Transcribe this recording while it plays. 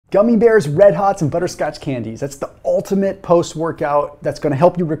Gummy bears, Red Hots, and butterscotch candies. That's the ultimate post-workout that's gonna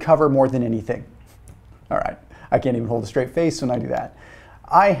help you recover more than anything. All right, I can't even hold a straight face when I do that.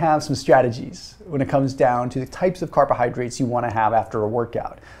 I have some strategies when it comes down to the types of carbohydrates you wanna have after a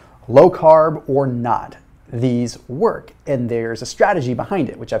workout. Low carb or not, these work, and there's a strategy behind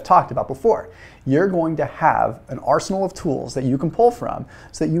it, which I've talked about before. You're going to have an arsenal of tools that you can pull from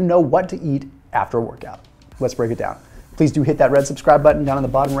so that you know what to eat after a workout. Let's break it down. Please do hit that red subscribe button down in the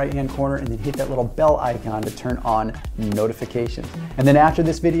bottom right-hand corner and then hit that little bell icon to turn on notifications. And then after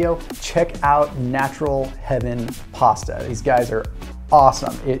this video, check out Natural Heaven Pasta. These guys are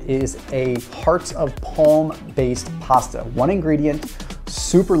awesome. It is a hearts of palm based pasta. One ingredient,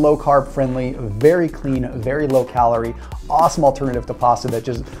 super low carb friendly, very clean, very low calorie, awesome alternative to pasta that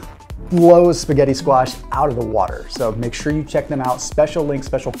just blows spaghetti squash out of the water. So make sure you check them out. Special link,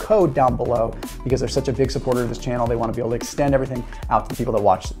 special code down below because they're such a big supporter of this channel. They want to be able to extend everything out to the people that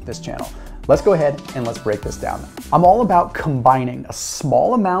watch this channel. Let's go ahead and let's break this down. I'm all about combining a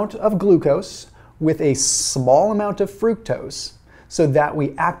small amount of glucose with a small amount of fructose so that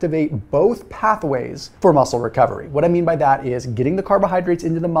we activate both pathways for muscle recovery. What I mean by that is getting the carbohydrates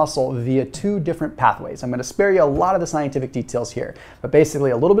into the muscle via two different pathways. I'm gonna spare you a lot of the scientific details here, but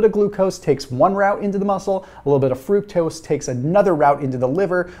basically a little bit of glucose takes one route into the muscle, a little bit of fructose takes another route into the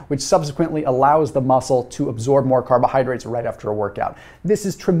liver, which subsequently allows the muscle to absorb more carbohydrates right after a workout. This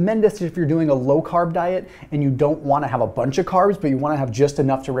is tremendous if you're doing a low carb diet and you don't wanna have a bunch of carbs, but you wanna have just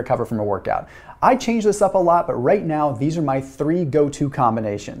enough to recover from a workout. I change this up a lot, but right now, these are my three go-to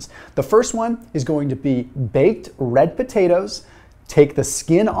combinations. The first one is going to be baked red potatoes, take the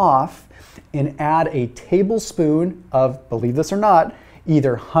skin off, and add a tablespoon of, believe this or not,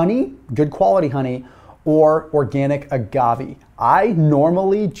 either honey, good quality honey, or organic agave. I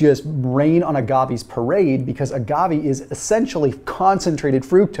normally just rain on agave's parade because agave is essentially concentrated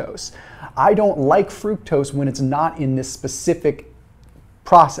fructose. I don't like fructose when it's not in this specific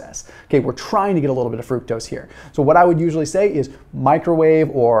process. Okay, we're trying to get a little bit of fructose here. So what I would usually say is microwave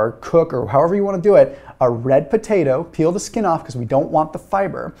or cook or however you want to do it, a red potato, peel the skin off because we don't want the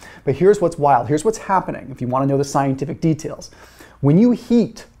fiber. But here's what's wild. Here's what's happening if you want to know the scientific details. When you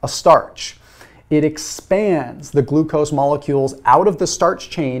heat a starch, it expands the glucose molecules out of the starch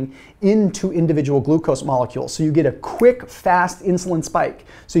chain into individual glucose molecules. So you get a quick, fast insulin spike.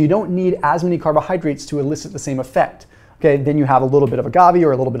 So you don't need as many carbohydrates to elicit the same effect. Okay, then you have a little bit of agave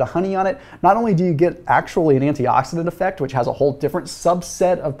or a little bit of honey on it. Not only do you get actually an antioxidant effect, which has a whole different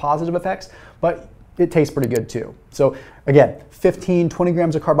subset of positive effects, but it tastes pretty good too. So again, 15, 20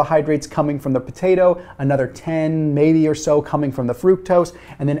 grams of carbohydrates coming from the potato, another 10 maybe or so coming from the fructose,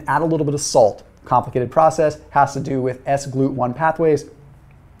 and then add a little bit of salt. Complicated process, has to do with S-GLUT1 pathways.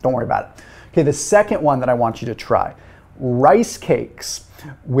 Don't worry about it. Okay, the second one that I want you to try, rice cakes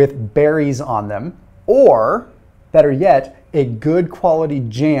with berries on them, or better yet, a good quality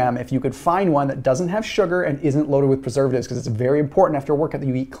jam if you could find one that doesn't have sugar and isn't loaded with preservatives because it's very important after a workout that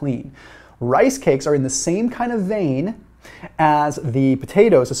you eat clean. Rice cakes are in the same kind of vein as the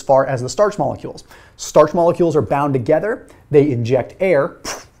potatoes as far as the starch molecules. Starch molecules are bound together, they inject air,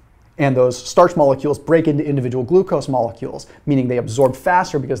 and those starch molecules break into individual glucose molecules, meaning they absorb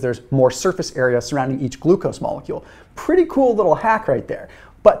faster because there's more surface area surrounding each glucose molecule. Pretty cool little hack right there.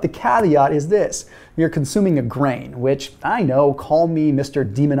 But the caveat is this, you're consuming a grain, which I know, call me Mr.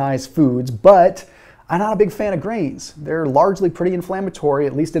 Demonized Foods, but I'm not a big fan of grains. They're largely pretty inflammatory,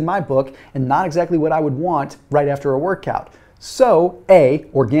 at least in my book, and not exactly what I would want right after a workout. So, A,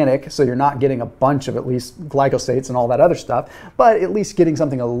 organic, so you're not getting a bunch of at least glycosates and all that other stuff, but at least getting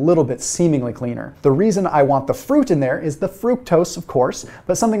something a little bit seemingly cleaner. The reason I want the fruit in there is the fructose, of course,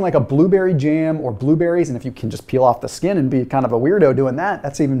 but something like a blueberry jam or blueberries, and if you can just peel off the skin and be kind of a weirdo doing that,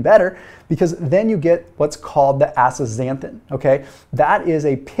 that's even better, because then you get what's called the astaxanthin, okay? That is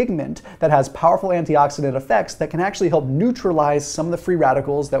a pigment that has powerful antioxidant effects that can actually help neutralize some of the free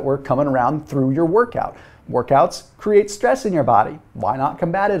radicals that were coming around through your workout. Workouts create stress in your body. Why not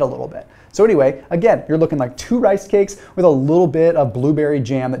combat it a little bit? So anyway, again, you're looking like 2 rice cakes with a little bit of blueberry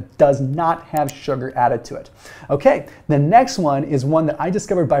jam that does not have sugar added to it. Okay, the next one is one that I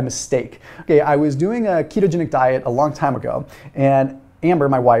discovered by mistake. Okay, I was doing a ketogenic diet a long time ago, and Amber,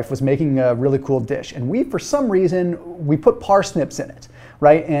 my wife, was making a really cool dish, and we, for some reason, we put parsnips in it,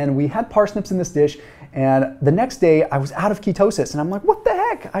 right? And we had parsnips in this dish, and the next day I was out of ketosis, and I'm like, what the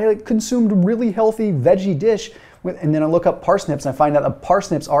heck? I consumed a really healthy veggie dish, and then I look up parsnips and I find out that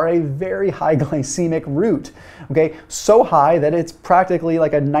parsnips are a very high glycemic root, okay? So high that it's practically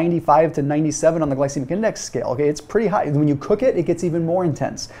like a 95 to 97 on the glycemic index scale, okay? It's pretty high. When you cook it, it gets even more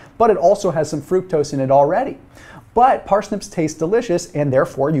intense, but it also has some fructose in it already. But parsnips taste delicious, and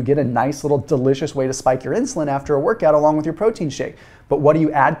therefore you get a nice little delicious way to spike your insulin after a workout along with your protein shake. But what do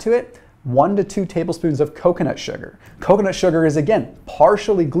you add to it? 1 to 2 tablespoons of coconut sugar. Coconut sugar is, again,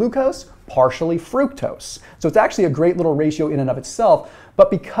 partially glucose, partially fructose. So it's actually a great little ratio in and of itself,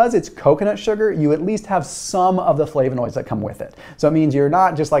 but because it's coconut sugar, you at least have some of the flavonoids that come with it. So it means you're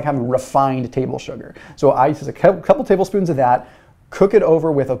not just like having refined table sugar. So I use a couple tablespoons of that, cook it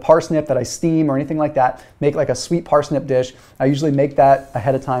over with a parsnip that I steam or anything like that, make like a sweet parsnip dish. I usually make that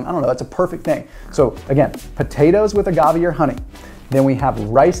ahead of time. I don't know, that's a perfect thing. So again, potatoes with agave or honey. Then we have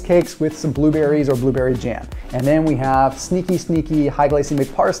rice cakes with some blueberries or blueberry jam. And then we have sneaky high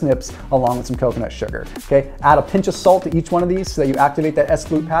glycemic parsnips along with some coconut sugar. Okay, add a pinch of salt to each one of these so that you activate that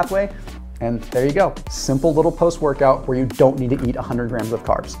S-GLUT pathway. And there you go. Simple little post-workout where you don't need to eat 100 grams of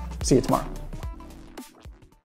carbs. See you tomorrow.